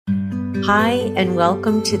Hi, and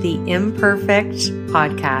welcome to the Imperfect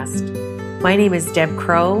Podcast. My name is Deb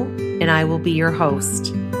Crow, and I will be your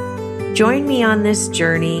host. Join me on this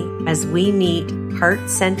journey as we meet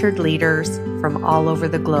heart-centered leaders from all over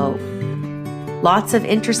the globe. Lots of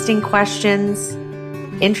interesting questions,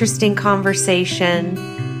 interesting conversation,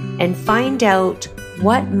 and find out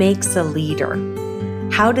what makes a leader.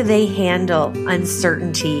 How do they handle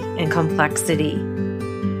uncertainty and complexity?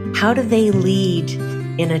 How do they lead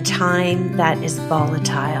in a time that is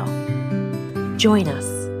volatile? Join us.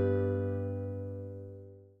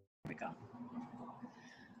 Here we go.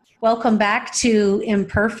 Welcome back to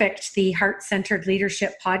Imperfect, the Heart-Centered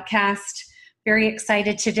Leadership Podcast. Very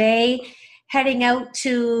excited today. Heading out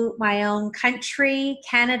to my own country,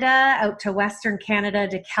 Canada, out to Western Canada,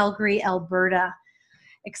 to Calgary, Alberta.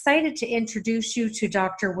 Excited to introduce you to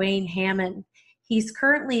Dr. Wayne Hammond. He's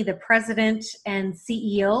currently the president and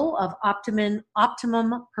CEO of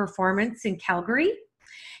Optimum Performance in Calgary.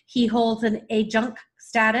 He holds an adjunct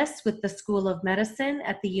status with the School of Medicine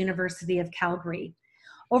at the University of Calgary.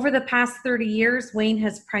 Over the past 30 years, Wayne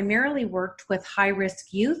has primarily worked with high-risk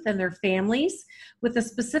youth and their families with a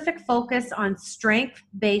specific focus on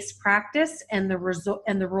strength-based practice and the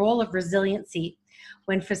role of resiliency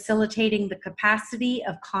when facilitating the capacity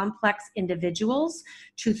of complex individuals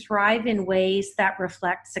to thrive in ways that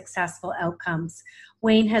reflect successful outcomes.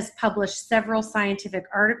 Wayne has published several scientific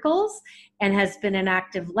articles and has been an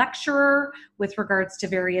active lecturer with regards to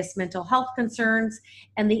various mental health concerns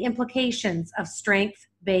and the implications of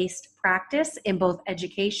strength-based practice in both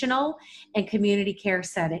educational and community care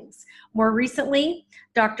settings. More recently,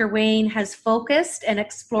 Dr. Wayne has focused and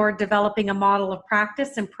explored developing a model of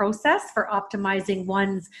practice and process for optimizing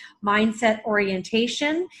one's mindset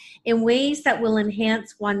orientation in ways that will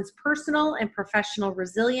enhance one's personal and professional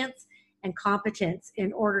resilience and competence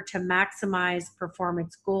in order to maximize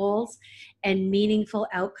performance goals and meaningful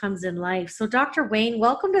outcomes in life. So Dr. Wayne,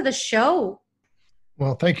 welcome to the show.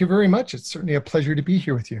 Well, thank you very much. It's certainly a pleasure to be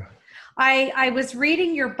here with you. I was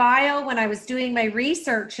reading your bio when I was doing my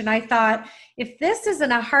research, and I thought, if this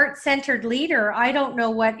isn't a heart-centered leader, I don't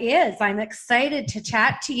know what is. I'm excited to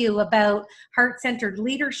chat to you about heart-centered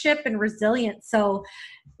leadership and resilience. So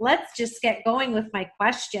let's just get going with my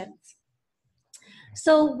questions.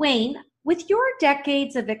 So Wayne, with your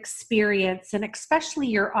decades of experience and especially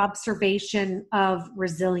your observation of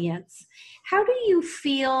resilience, how do you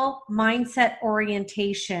feel mindset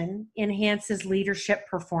orientation enhances leadership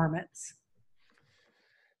performance?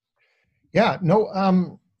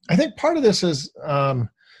 I think part of this has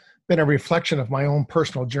been a reflection of my own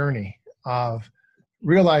personal journey of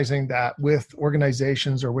realizing that with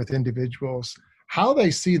organizations or with individuals, how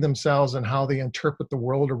they see themselves and how they interpret the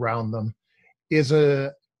world around them is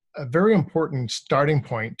a very important starting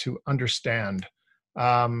point to understand.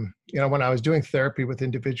 When I was doing therapy with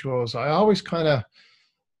individuals, I always kind of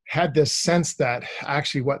had this sense that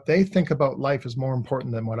actually what they think about life is more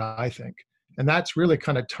important than what I think. And that's really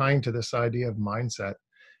kind of tying to this idea of mindset.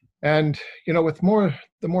 And, with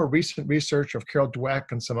the more recent research of Carol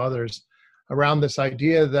Dweck and some others around this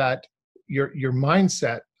idea that your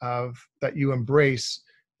mindset that you embrace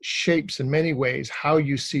shapes in many ways how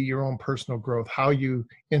you see your own personal growth, how you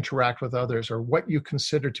interact with others, or what you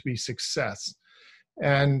consider to be success.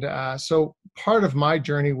 And so part of my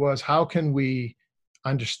journey was, how can we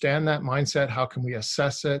understand that mindset? How can we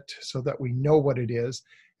assess it so that we know what it is?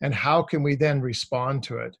 And how can we then respond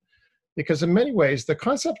to it? Because in many ways, the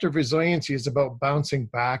concept of resiliency is about bouncing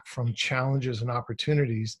back from challenges and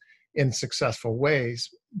opportunities in successful ways.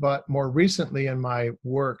 But more recently in my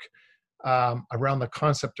work, around the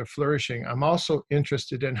concept of flourishing, I'm also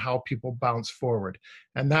interested in how people bounce forward.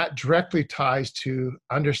 And that directly ties to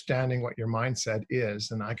understanding what your mindset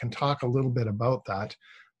is. And I can talk a little bit about that,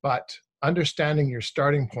 but understanding your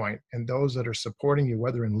starting point and those that are supporting you,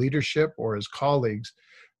 whether in leadership or as colleagues,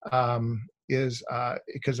 is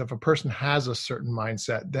because if a person has a certain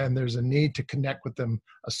mindset, then there's a need to connect with them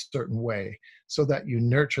a certain way so that you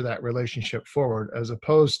nurture that relationship forward, as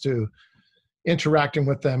opposed to interacting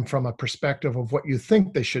with them from a perspective of what you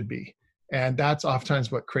think they should be. And that's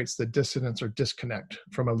oftentimes what creates the dissonance or disconnect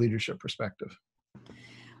from a leadership perspective.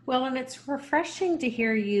 Well, and it's refreshing to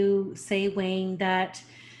hear you say, Wayne, that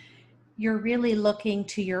you're really looking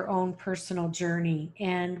to your own personal journey.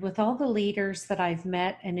 And with all the leaders that I've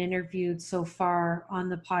met and interviewed so far on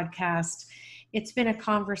the podcast, it's been a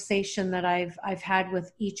conversation that I've had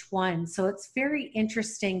with each one. So it's very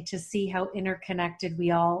interesting to see how interconnected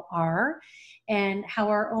we all are, and how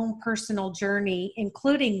our own personal journey,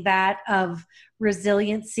 including that of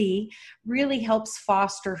resiliency, really helps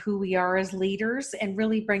foster who we are as leaders and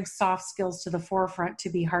really brings soft skills to the forefront to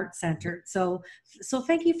be heart-centered. So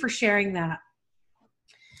thank you for sharing that.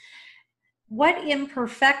 What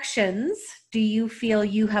imperfections do you feel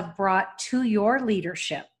you have brought to your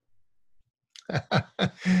leadership?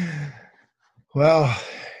 Well,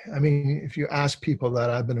 I mean, if you ask people that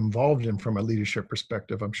I've been involved in from a leadership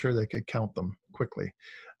perspective, I'm sure they could count them quickly.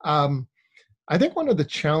 I think one of the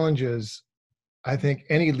challenges I think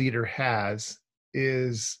any leader has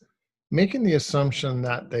is making the assumption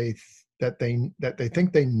that they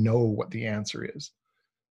think they know what the answer is.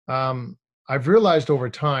 I've realized over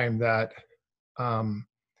time that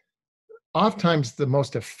oftentimes the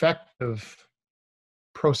most effective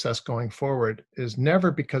process going forward is never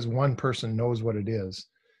because one person knows what it is.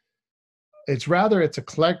 It's a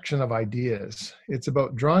collection of ideas. It's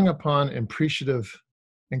about drawing upon appreciative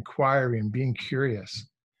inquiry and being curious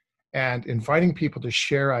and inviting people to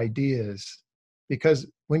share ideas.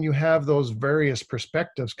 Because when you have those various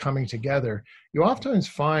perspectives coming together, you oftentimes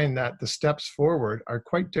find that the steps forward are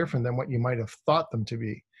quite different than what you might have thought them to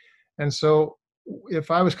be. And so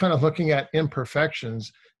if I was kind of looking at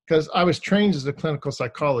imperfections, because I was trained as a clinical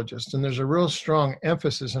psychologist, and there's a real strong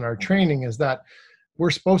emphasis in our training is that we're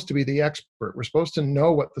supposed to be the expert. We're supposed to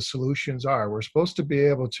know what the solutions are. We're supposed to be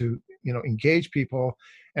able to, engage people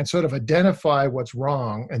and sort of identify what's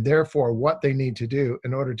wrong and therefore what they need to do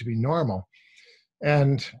in order to be normal.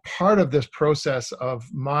 And part of this process of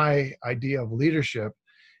my idea of leadership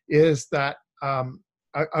is that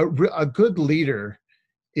a good leader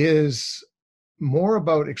is more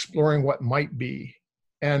about exploring what might be.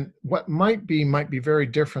 And what might be very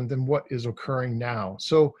different than what is occurring now.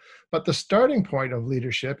 But the starting point of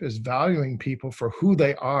leadership is valuing people for who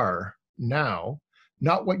they are now,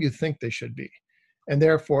 not what you think they should be. And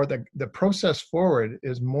therefore, the process forward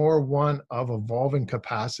is more one of evolving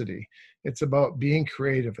capacity. It's about being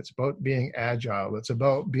creative. It's about being agile. It's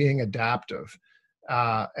about being adaptive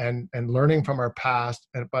and learning from our past,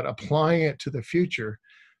 but applying it to the future.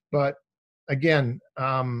 But again,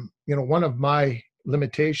 one of my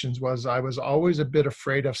limitations was I was always a bit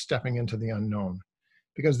afraid of stepping into the unknown,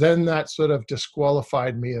 because then that sort of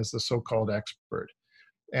disqualified me as the so-called expert.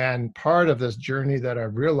 And part of this journey that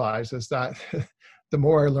I've realized is that the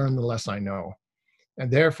more I learn, the less I know.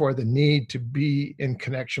 And therefore the need to be in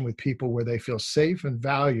connection with people where they feel safe and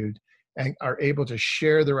valued and are able to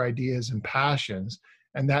share their ideas and passions,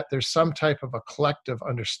 and that there's some type of a collective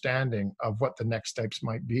understanding of what the next steps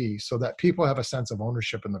might be so that people have a sense of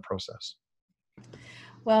ownership in the process.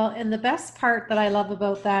 Well, and the best part that I love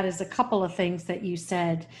about that is a couple of things that you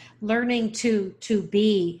said, learning to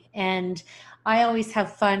be. And I always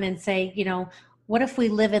have fun and say, what if we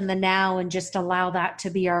live in the now and just allow that to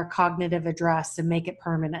be our cognitive address and make it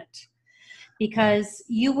permanent? Because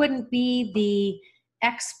you wouldn't be the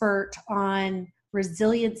expert on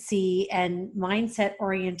resiliency and mindset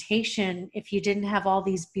orientation if you didn't have all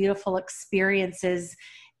these beautiful experiences,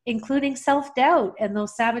 including self-doubt and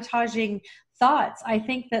those sabotaging thoughts. I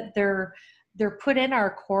think that they're put in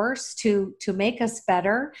our course to make us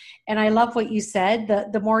better. And I love what you said,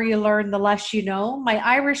 the more you learn, the less you know. My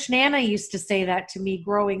Irish Nana used to say that to me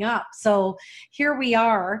growing up. So here we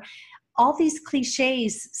are. All these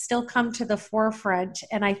cliches still come to the forefront,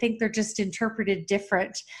 and I think they're just interpreted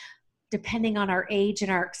different depending on our age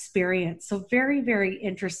and our experience. So very, very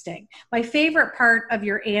interesting. My favorite part of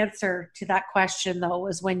your answer to that question, though,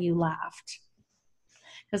 was when you laughed.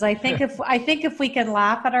 Because I think if we can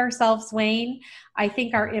laugh at ourselves, Wayne, I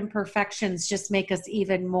think our imperfections just make us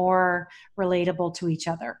even more relatable to each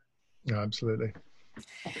other. Absolutely.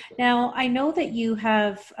 Now, I know that you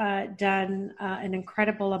have done an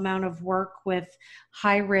incredible amount of work with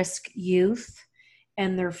high-risk youth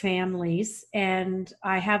and their families, and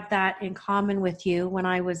I have that in common with you. When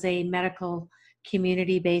I was a medical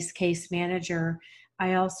community-based case manager,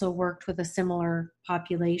 I also worked with a similar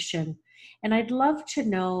population. And I'd love to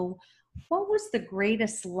know, what was the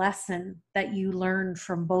greatest lesson that you learned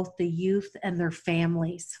from both the youth and their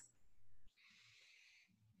families?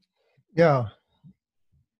 Yeah.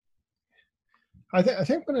 I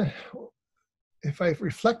think if I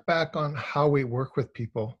reflect back on how we work with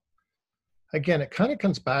people, again, it kind of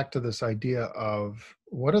comes back to this idea of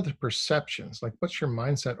what are the perceptions? Like, what's your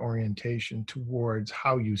mindset orientation towards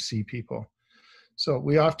how you see people? So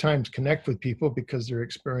we oftentimes connect with people because they're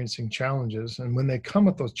experiencing challenges. And when they come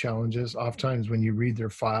with those challenges, oftentimes when you read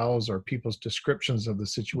their files or people's descriptions of the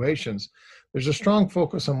situations, there's a strong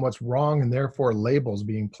focus on what's wrong and therefore labels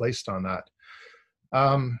being placed on that.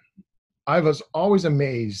 I was always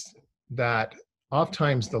amazed that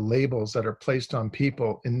oftentimes the labels that are placed on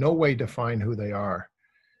people in no way define who they are.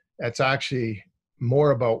 It's actually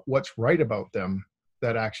more about what's right about them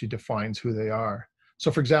that actually defines who they are. So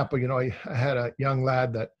for example, I had a young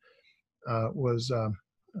lad that was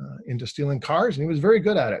into stealing cars, and he was very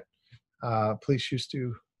good at it. Police used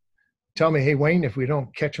to tell me, hey, Wayne, if we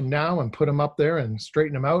don't catch him now and put him up there and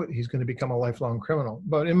straighten him out, he's going to become a lifelong criminal.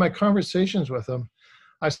 But in my conversations with him,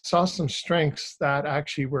 I saw some strengths that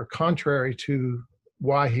actually were contrary to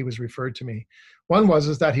why he was referred to me. One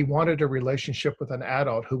is that he wanted a relationship with an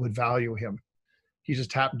adult who would value him. He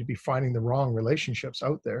just happened to be finding the wrong relationships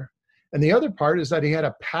out there. And the other part is that he had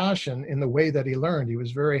a passion in the way that he learned. He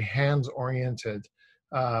was very hands-oriented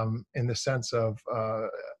in the sense of,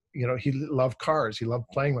 he loved cars. He loved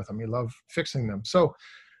playing with them. He loved fixing them. So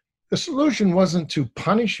the solution wasn't to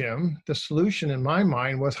punish him. The solution in my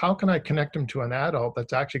mind was, how can I connect him to an adult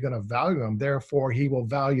that's actually going to value him? Therefore, he will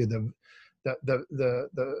value the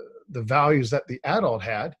values that the adult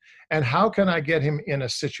had. And how can I get him in a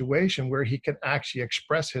situation where he can actually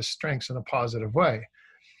express his strengths in a positive way?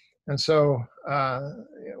 And so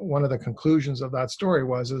one of the conclusions of that story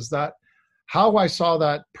is that how I saw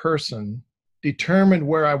that person determined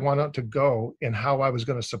where I wanted to go and how I was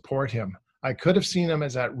going to support him. I could have seen him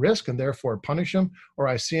as at risk and therefore punish him, or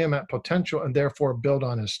I see him at potential and therefore build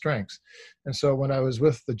on his strengths. And so when I was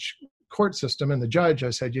with the court system and the judge, I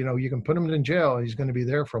said, you can put him in jail. He's going to be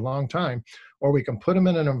there for a long time. Or we can put him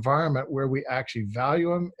in an environment where we actually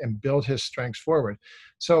value him and build his strengths forward.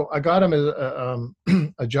 So I got him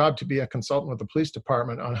a job to be a consultant with the police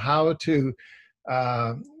department on how to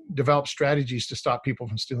develop strategies to stop people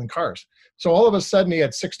from stealing cars. So all of a sudden he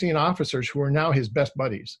had 16 officers who are now his best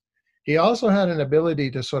buddies. He also had an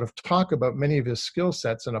ability to sort of talk about many of his skill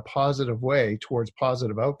sets in a positive way towards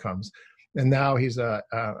positive outcomes. And now he's a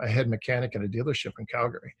head mechanic at a dealership in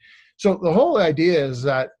Calgary. So the whole idea is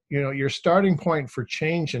that, your starting point for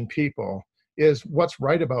change in people is what's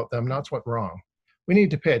right about them, not what's wrong. We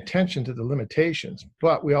need to pay attention to the limitations,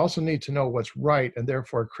 but we also need to know what's right and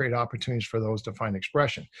therefore create opportunities for those to find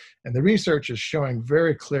expression. And the research is showing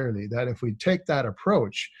very clearly that if we take that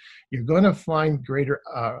approach, you're going to find greater,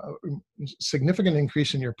 significant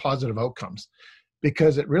increase in your positive outcomes,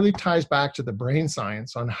 because it really ties back to the brain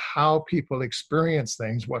science on how people experience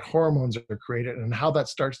things, what hormones are created, and how that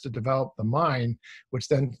starts to develop the mind, which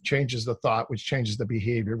then changes the thought, which changes the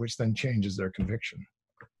behavior, which then changes their conviction.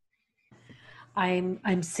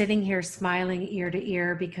 I'm sitting here smiling ear to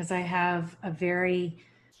ear because I have a very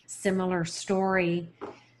similar story.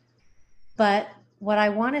 But what I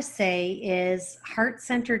want to say is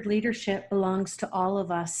heart-centered leadership belongs to all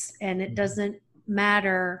of us, and it doesn't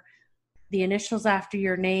matter the initials after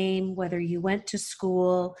your name, whether you went to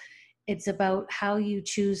school. It's about how you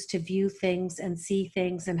choose to view things and see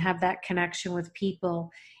things and have that connection with people.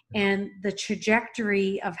 And the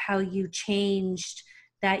trajectory of how you changed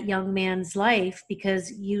that young man's life,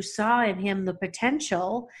 because you saw in him the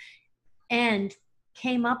potential and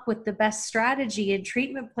came up with the best strategy and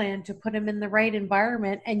treatment plan to put him in the right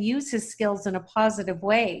environment and use his skills in a positive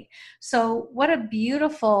way. So what a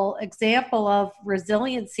beautiful example of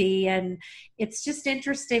resiliency. And it's just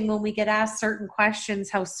interesting when we get asked certain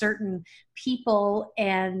questions, how certain people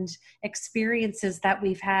and experiences that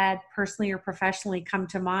we've had personally or professionally come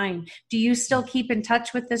to mind. Do you still keep in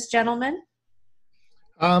touch with this gentleman?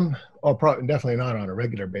 Probably definitely not on a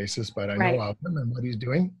regular basis, but I know of him and what he's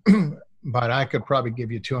doing. But I could probably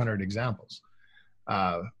give you 200 examples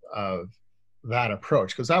of that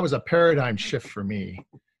approach, because that was a paradigm shift for me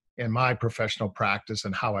in my professional practice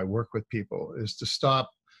and how I work with people, is to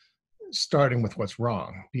stop starting with what's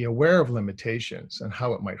wrong, be aware of limitations and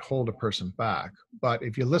how it might hold a person back. But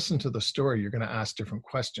if you listen to the story, you're going to ask different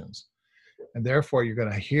questions, and therefore you're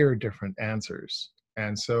going to hear different answers.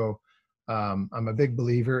 And so I'm a big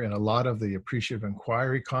believer in a lot of the appreciative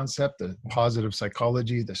inquiry concept, the positive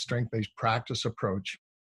psychology, the strength-based practice approach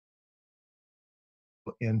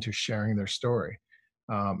into sharing their story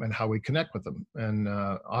and how we connect with them. And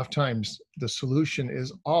oftentimes the solution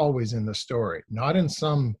is always in the story, not in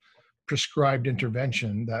some prescribed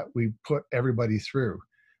intervention that we put everybody through.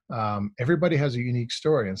 Everybody has a unique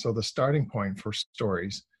story. And so the starting point for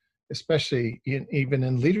stories, especially even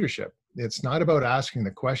in leadership, it's not about asking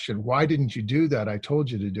the question, why didn't you do that? I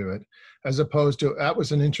told you to do it, as opposed to, that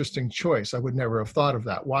was an interesting choice. I would never have thought of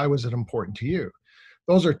that. Why was it important to you?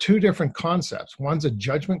 those are two different concepts. One's a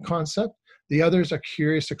judgment concept. The other is a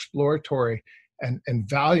curious exploratory and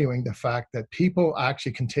valuing the fact that people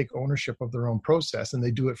actually can take ownership of their own process, and they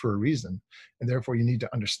do it for a reason. And therefore, you need to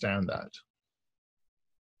understand that.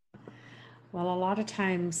 Well, a lot of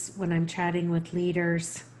times when I'm chatting with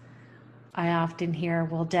leaders, I often hear,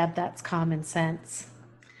 well, Deb, that's common sense.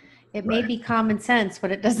 It may be common sense,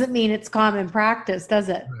 but it doesn't mean it's common practice, does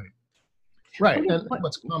it? Right. And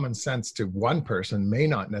what's common sense to one person may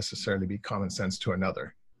not necessarily be common sense to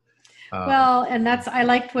another. Well, and I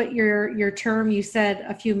liked what your term you said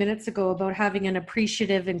a few minutes ago about having an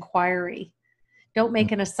appreciative inquiry. Don't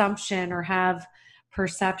make an assumption or have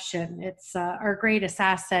perception. It's our greatest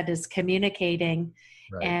asset is communicating.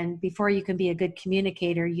 Right. And before you can be a good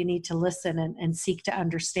communicator, you need to listen and seek to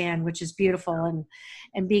understand, which is beautiful.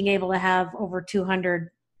 And being able to have over 200,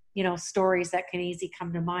 stories that can easily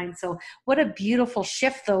come to mind. So what a beautiful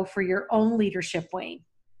shift, though, for your own leadership, Wayne.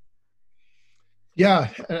 Yeah.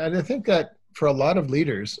 And I think that for a lot of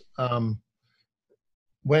leaders,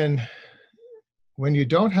 when you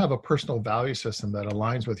don't have a personal value system that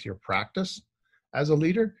aligns with your practice as a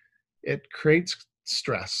leader, it creates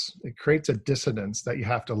stress. It creates a dissonance that you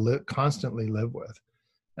have to constantly live with.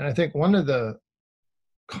 And I think one of the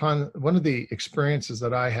experiences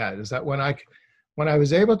that I had is that when I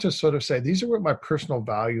was able to sort of say, these are what my personal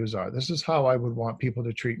values are, this is how I would want people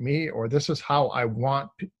to treat me, or this is how I want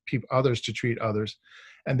others to treat others,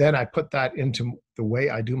 and then I put that into the way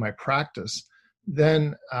I do my practice,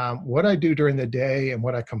 then what I do during the day and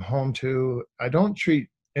what I come home to, I don't treat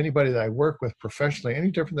anybody that I work with professionally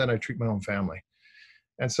any different than I treat my own family.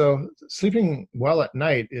 And so sleeping well at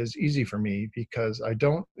night is easy for me because I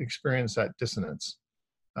don't experience that dissonance,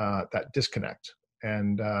 that disconnect.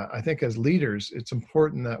 And I think as leaders, it's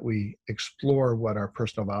important that we explore what our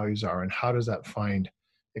personal values are and how does that find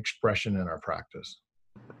expression in our practice.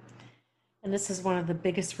 And this is one of the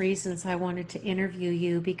biggest reasons I wanted to interview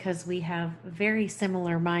you, because we have very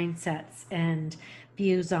similar mindsets and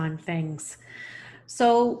views on things.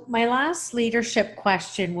 So my last leadership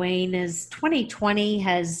question, Wayne, is 2020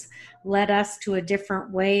 has led us to a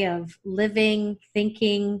different way of living,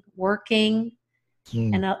 thinking, working,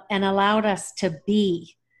 and allowed us to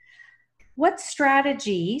be. What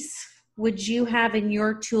strategies would you have in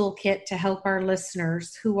your toolkit to help our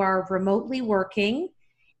listeners who are remotely working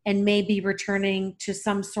and maybe returning to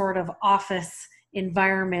some sort of office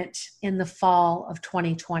environment in the fall of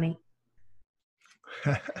 2020?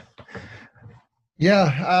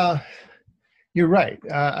 Yeah, you're right.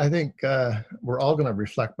 I think we're all going to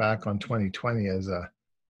reflect back on 2020 as a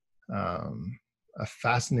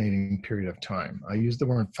fascinating period of time. I use the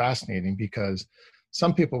word fascinating because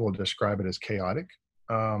some people will describe it as chaotic.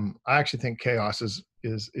 I actually think chaos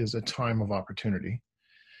is a time of opportunity.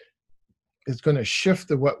 It's going to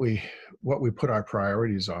shift what we put our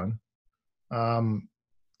priorities on.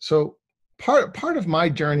 So part of my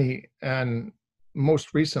journey, and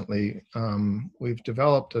most recently, we've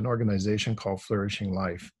developed an organization called Flourishing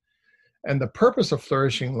Life. And the purpose of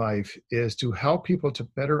Flourishing Life is to help people to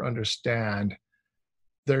better understand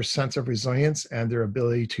their sense of resilience and their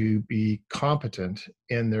ability to be competent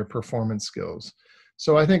in their performance skills.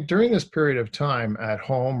 So I think during this period of time at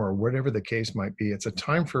home or whatever the case might be, it's a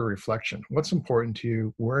time for reflection. What's important to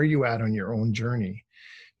you? Where are you at on your own journey?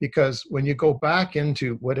 Because when you go back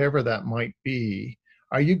into whatever that might be,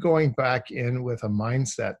 are you going back in with a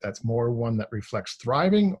mindset that's more one that reflects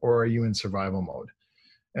thriving, or are you in survival mode?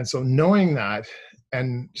 And so knowing that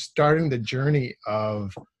and starting the journey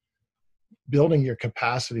of building your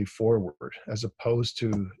capacity forward as opposed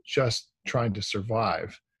to just trying to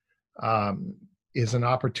survive is an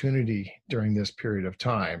opportunity during this period of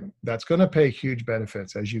time that's going to pay huge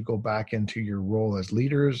benefits as you go back into your role as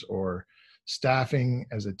leaders or staffing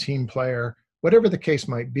as a team player, whatever the case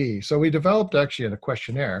might be. So we developed actually a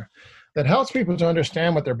questionnaire that helps people to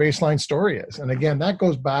understand what their baseline story is. And again, that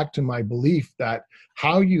goes back to my belief that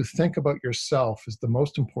how you think about yourself is the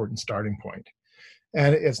most important starting point.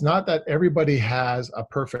 And it's not that everybody has a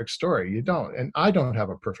perfect story. You don't. And I don't have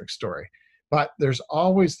a perfect story. But there's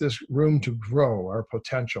always this room to grow our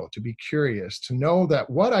potential, to be curious, to know that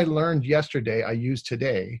what I learned yesterday, I use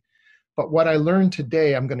today. But what I learned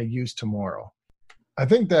today, I'm going to use tomorrow. I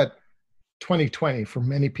think that 2020 for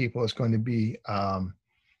many people is going to be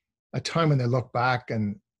a time when they look back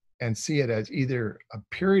and see it as either a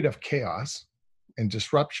period of chaos and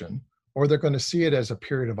disruption, or they're going to see it as a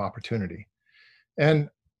period of opportunity. And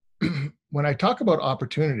when I talk about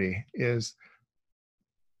opportunity, is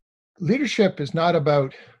leadership is not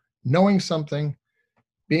about knowing something,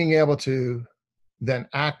 being able to then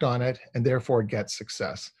act on it, and therefore get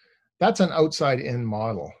success. that's an outside-in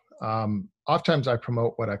model. Oftentimes I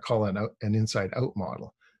promote what I call an inside-out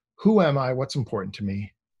model. Who am I? What's important to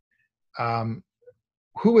me?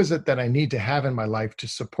 Who is it that I need to have in my life to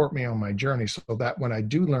support me on my journey so that when I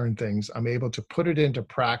do learn things, I'm able to put it into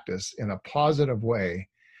practice in a positive way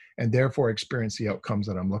and therefore experience the outcomes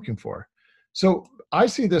that I'm looking for. So I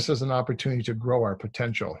see this as an opportunity to grow our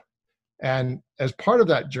potential. And as part of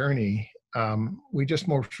that journey, we just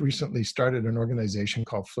most recently started an organization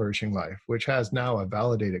called Flourishing Life, which has now a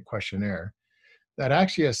validated questionnaire that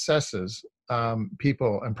actually assesses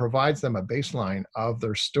people and provides them a baseline of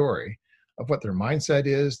their story, of what their mindset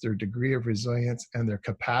is, their degree of resilience, and their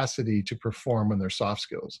capacity to perform on their soft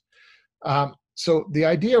skills. So the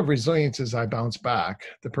idea of resilience is I bounce back.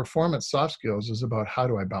 The performance soft skills is about how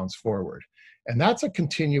do I bounce forward? And that's a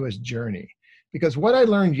continuous journey, because what I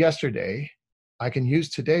learned yesterday, I can use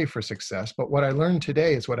today for success, but what I learned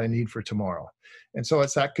today is what I need for tomorrow. And so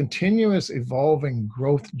it's that continuous evolving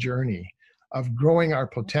growth journey of growing our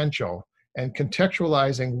potential and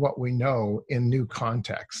contextualizing what we know in new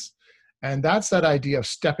contexts. And that's that idea of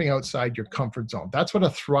stepping outside your comfort zone. That's what a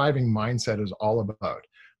thriving mindset is all about.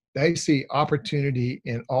 They see opportunity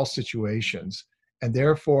in all situations and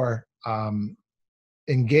therefore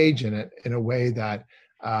engage in it in a way that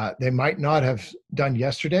they might not have done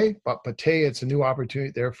yesterday, but today it's a new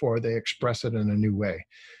opportunity. Therefore, they express it in a new way.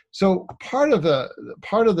 So part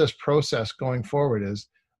of this process going forward is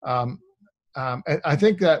I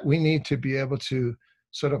think that we need to be able to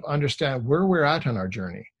sort of understand where we're at on our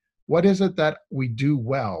journey. What is it that we do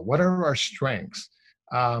well? What are our strengths?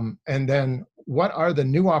 And then what are the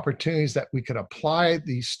new opportunities that we could apply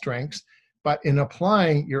these strengths? But in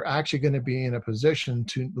applying, you're actually going to be in a position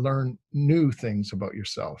to learn new things about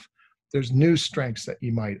yourself. There's new strengths that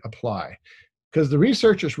you might apply. Because the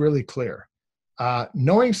research is really clear.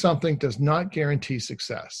 Knowing something does not guarantee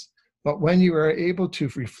success. But when you are able to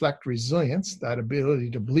reflect resilience, that ability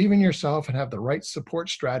to believe in yourself and have the right support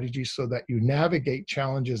strategies so that you navigate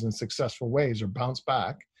challenges in successful ways or bounce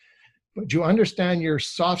back, but you understand your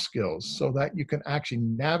soft skills so that you can actually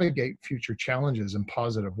navigate future challenges in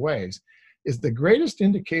positive ways, is the greatest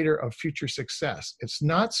indicator of future success. It's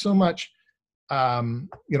not so much,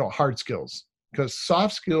 hard skills, because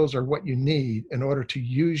soft skills are what you need in order to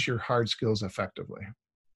use your hard skills effectively.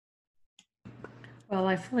 Well,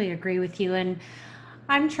 I fully agree with you. And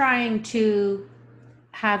I'm trying to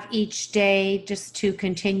have each day just to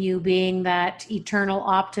continue being that eternal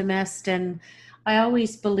optimist. And I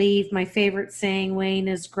always believe my favorite saying, Wayne,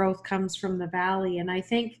 is growth comes from the valley. And I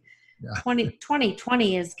think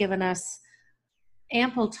 2020 has given us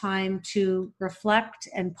ample time to reflect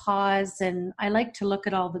and pause. And I like to look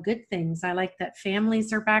at all the good things. I like that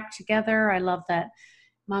families are back together. I love that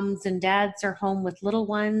moms and dads are home with little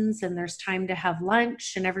ones and there's time to have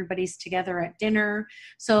lunch and everybody's together at dinner.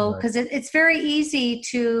 So, because it's very easy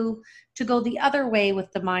to go the other way with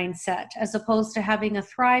the mindset as opposed to having a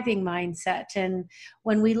thriving mindset. And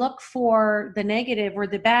when we look for the negative or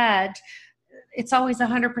the bad, it's always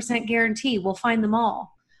 100% guarantee we'll find them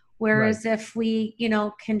all. Whereas if we,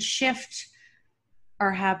 can shift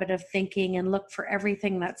our habit of thinking and look for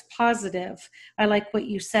everything that's positive. I like what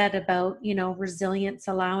you said about, resilience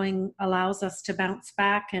allows us to bounce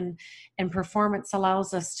back and performance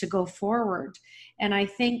allows us to go forward. And I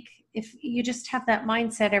think if you just have that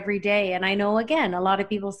mindset every day, and I know, again, a lot of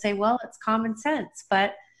people say, well, it's common sense,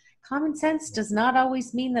 but common sense does not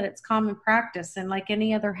always mean that it's common practice. And like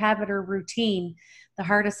any other habit or routine, the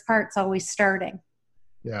hardest part's always starting.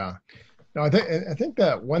 Yeah. No, I think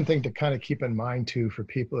that one thing to kind of keep in mind too for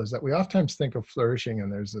people is that we oftentimes think of flourishing and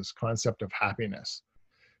there's this concept of happiness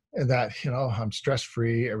and that, I'm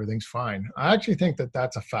stress-free, everything's fine. I actually think that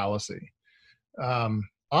that's a fallacy.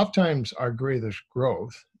 Oftentimes our greatest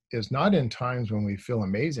growth is not in times when we feel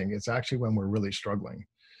amazing. It's actually when we're really struggling.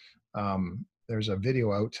 There's a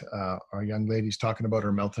video out, our young lady's talking about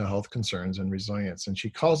her mental health concerns and resilience, and she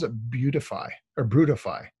calls it beautify or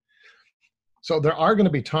brutify. So there are going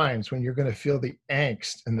to be times when you're going to feel the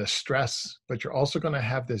angst and the stress, but you're also going to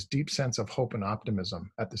have this deep sense of hope and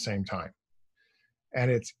optimism at the same time.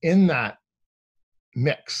 And it's in that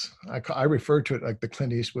mix. I refer to it like the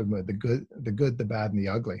Clint Eastwood movie, the good, the bad, and the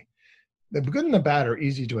ugly. The good and the bad are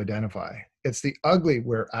easy to identify. It's the ugly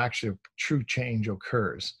where actually true change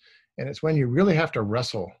occurs. And it's when you really have to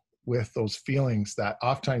wrestle with those feelings that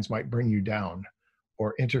oftentimes might bring you down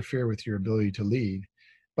or interfere with your ability to lead.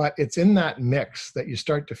 But it's in that mix that you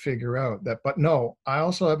start to figure out that, but no, I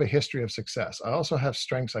also have a history of success. I also have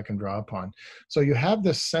strengths I can draw upon. So you have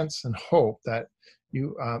this sense and hope that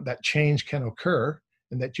that change can occur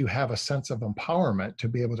and that you have a sense of empowerment to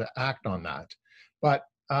be able to act on that. But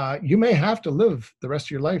you may have to live the rest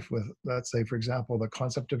of your life with, let's say, for example, the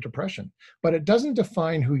concept of depression, but it doesn't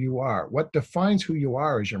define who you are. What defines who you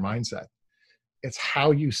are is your mindset. It's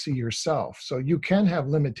how you see yourself. So you can have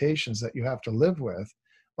limitations that you have to live with,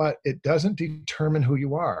 but it doesn't determine who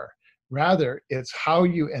you are. Rather, it's how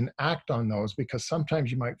you enact on those, because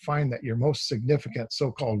sometimes you might find that your most significant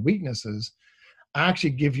so-called weaknesses actually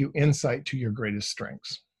give you insight to your greatest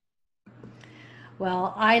strengths.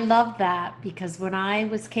 Well, I love that, because when I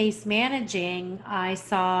was case managing, I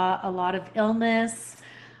saw a lot of illness,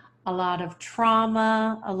 a lot of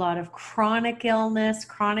trauma, a lot of chronic illness,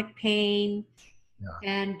 chronic pain. Yeah.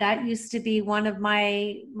 And that used to be one of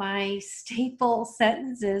my staple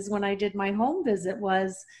sentences when I did my home visit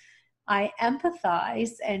was, I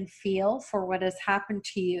empathize and feel for what has happened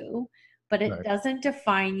to you, but it Right. doesn't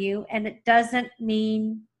define you, and it doesn't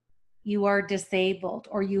mean you are disabled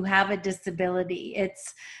or you have a disability.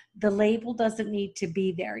 It's the label doesn't need to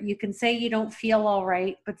be there. You can say you don't feel all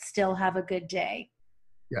right, but still have a good day.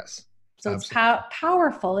 Yes. So it's Absolutely.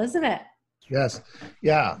 powerful, isn't it? Yes.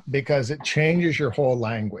 Yeah, because it changes your whole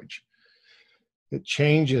language. It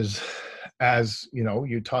changes as,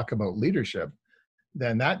 you talk about leadership,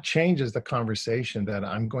 then that changes the conversation that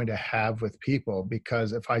I'm going to have with people,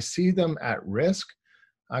 because if I see them at risk,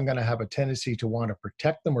 I'm going to have a tendency to want to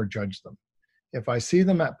protect them or judge them. If I see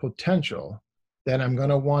them at potential, then I'm going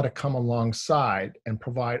to want to come alongside and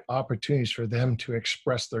provide opportunities for them to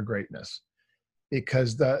express their greatness.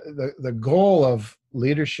 Because the goal of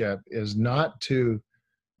leadership is not to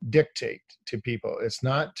dictate to people. It's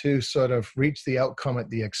not to sort of reach the outcome at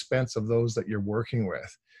the expense of those that you're working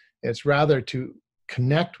with. It's rather to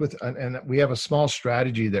connect with, and we have a small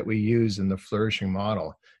strategy that we use in the flourishing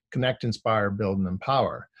model: connect, inspire, build, and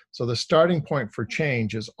empower. So the starting point for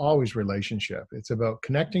change is always relationship. It's about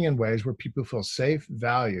connecting in ways where people feel safe,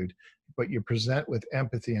 valued, but you present with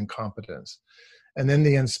empathy and competence. And then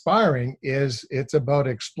the inspiring it's about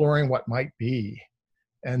exploring what might be.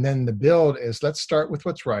 And then the build is, let's start with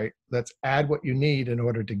what's right. Let's add what you need in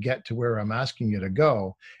order to get to where I'm asking you to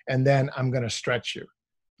go. And then I'm going to stretch you,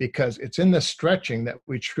 because it's in the stretching that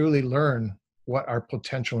we truly learn what our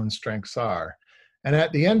potential and strengths are. And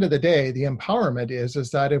at the end of the day, the empowerment is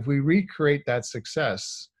that if we recreate that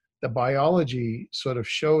success, the biology sort of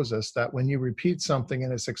shows us that when you repeat something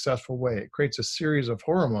in a successful way, it creates a series of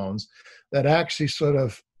hormones that actually sort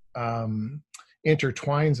of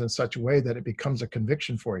intertwines in such a way that it becomes a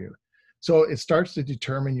conviction for you. So it starts to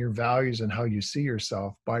determine your values and how you see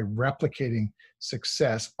yourself by replicating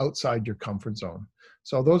success outside your comfort zone.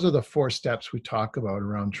 So those are the 4 steps we talk about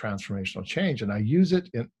around transformational change. And I use it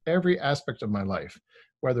in every aspect of my life,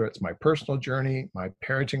 whether it's my personal journey, my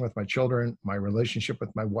parenting with my children, my relationship with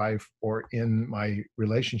my wife, or in my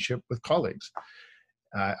relationship with colleagues.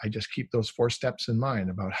 I just keep those 4 steps in mind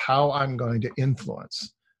about how I'm going to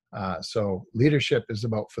influence. So leadership is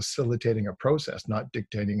about facilitating a process, not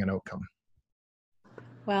dictating an outcome.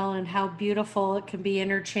 Well, and how beautiful it can be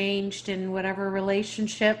interchanged in whatever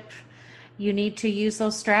relationship you need to use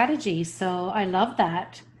those strategies. So I love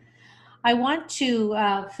that. I want to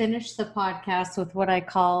finish the podcast with what I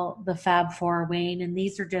call the Fab Four, Wayne, and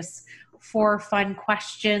these are just 4 fun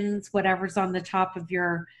questions, whatever's on the top of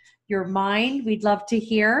your mind. We'd love to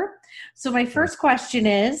hear. So my first question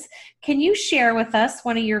is, can you share with us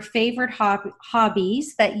one of your favorite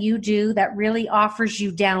hobbies that you do that really offers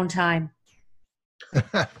you downtime?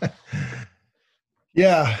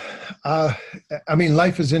 Yeah. I mean,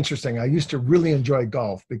 life is interesting. I used to really enjoy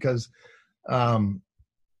golf because when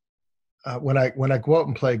I go out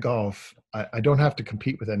and play golf, I don't have to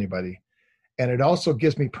compete with anybody. And it also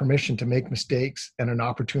gives me permission to make mistakes and an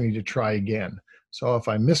opportunity to try again. So if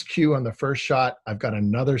I miss cue on the first shot, I've got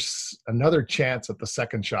another chance at the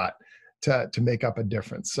second shot to make up a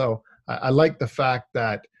difference. So I like the fact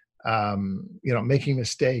that making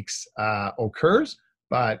mistakes occurs,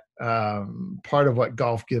 but part of what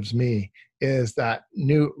golf gives me is that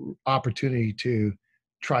new opportunity to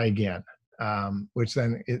try again, which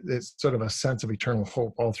then it's sort of a sense of eternal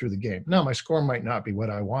hope all through the game. Now, my score might not be what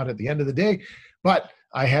I want at the end of the day, but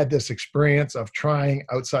I had this experience of trying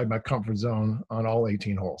outside my comfort zone on all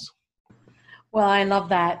 18 holes. Well, I love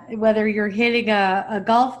that. Whether you're hitting a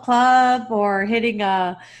golf club or hitting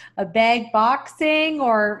a bag boxing,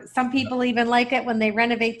 or some people even like it when they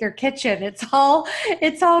renovate their kitchen. It's all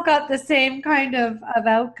got the same kind of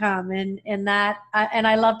outcome. And that, and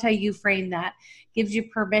I loved how you frame that. Gives you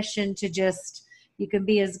permission to you can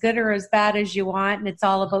be as good or as bad as you want. And it's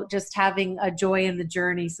all about just having a joy in the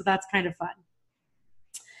journey. So that's kind of fun.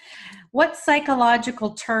 What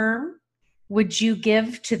psychological term would you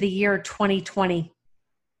give to the year 2020?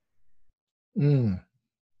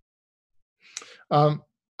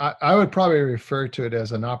 I would probably refer to it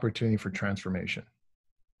as an opportunity for transformation.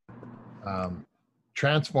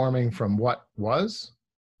 Transforming from what was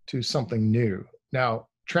to something new. Now,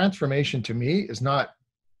 transformation to me is not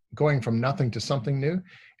going from nothing to something new.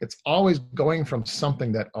 It's always going from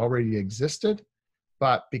something that already existed,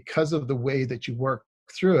 but because of the way that you work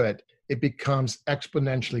through it, it becomes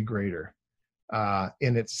exponentially greater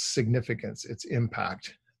in its significance, its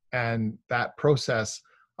impact. And that process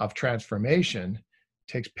of transformation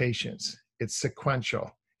takes patience. It's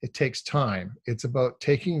sequential. It takes time. It's about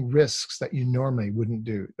taking risks that you normally wouldn't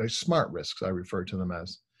do. They're smart risks, I refer to them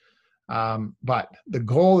as. But the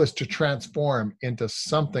goal is to transform into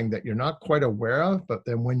something that you're not quite aware of, but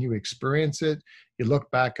then when you experience it, you look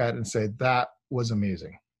back at it and say, that was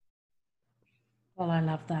amazing. Well, I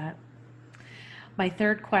love that. My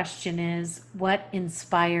third question is, what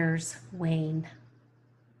inspires Wayne?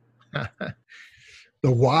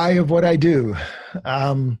 The why of what I do.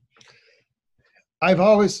 I've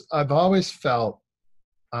always felt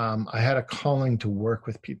I had a calling to work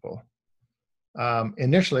with people.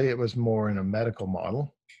 Initially, it was more in a medical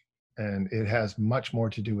model, and it has much more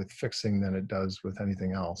to do with fixing than it does with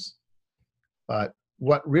anything else. But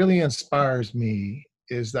what really inspires me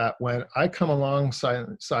is that when I come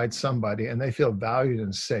alongside somebody and they feel valued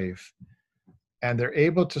and safe, and they're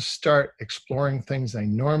able to start exploring things they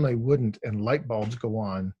normally wouldn't, and light bulbs go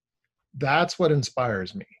on, that's what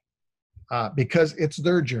inspires me. Because it's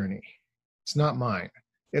their journey. It's not mine.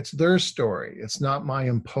 It's their story. It's not my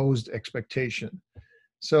imposed expectation.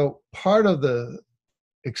 So part of the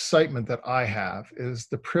excitement that I have is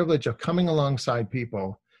the privilege of coming alongside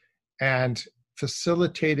people and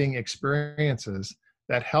facilitating experiences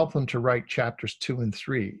that help them to write chapters 2 and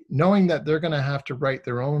 3, knowing that they're going to have to write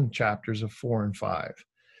their own chapters of 4 and 5.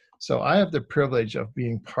 So I have the privilege of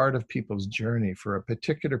being part of people's journey for a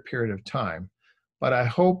particular period of time. But I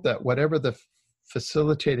hope that whatever the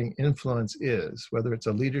facilitating influence is, whether it's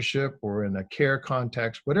a leadership or in a care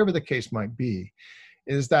context, whatever the case might be,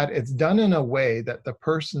 is that it's done in a way that the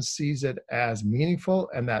person sees it as meaningful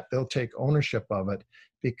and that they'll take ownership of it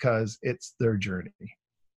because it's their journey.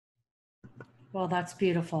 Well, that's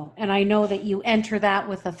beautiful. And I know that you enter that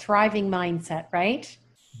with a thriving mindset, right?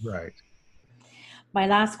 Right. My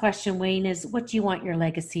last question, Wayne, is what do you want your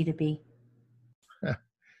legacy to be?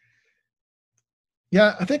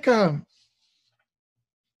 Yeah, I think a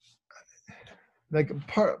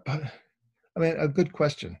good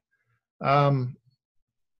question. I'm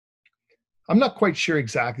not quite sure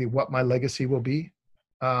exactly what my legacy will be.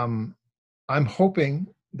 I'm hoping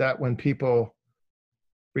that when people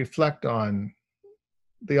reflect on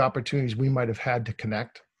the opportunities we might have had to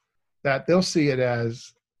connect, that they'll see it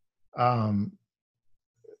as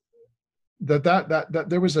that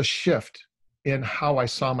there was a shift in how I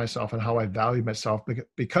saw myself and how I valued myself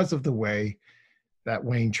because of the way that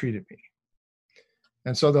Wayne treated me.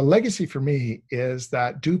 And so the legacy for me is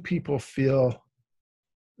that, do people feel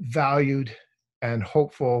valued and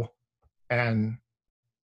hopeful, and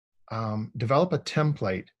develop a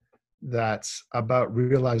template that's about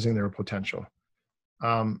realizing their potential.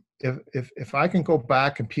 If I can go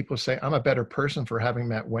back and people say I'm a better person for having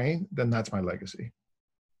met Wayne, then that's my legacy.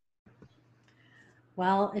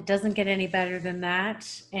 Well, it doesn't get any better than that.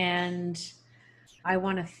 And I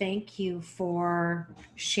want to thank you for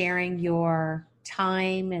sharing your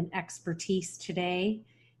time and expertise today.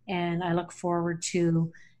 And I look forward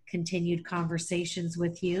to continued conversations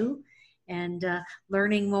with you and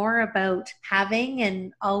learning more about having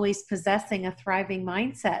and always possessing a thriving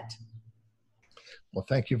mindset. Well,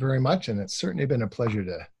 thank you very much. And it's certainly been a pleasure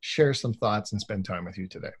to share some thoughts and spend time with you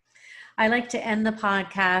today. I like to end the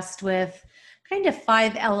podcast with kind of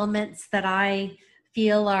 5 elements that I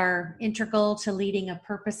feel are integral to leading a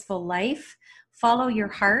purposeful life. Follow your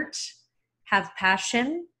heart, have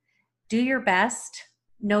passion, do your best,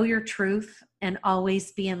 know your truth, and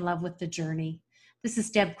always be in love with the journey. This is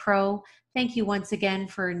Deb Crow. Thank you once again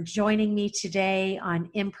for joining me today on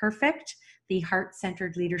Imperfect, the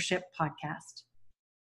Heart-Centered Leadership Podcast.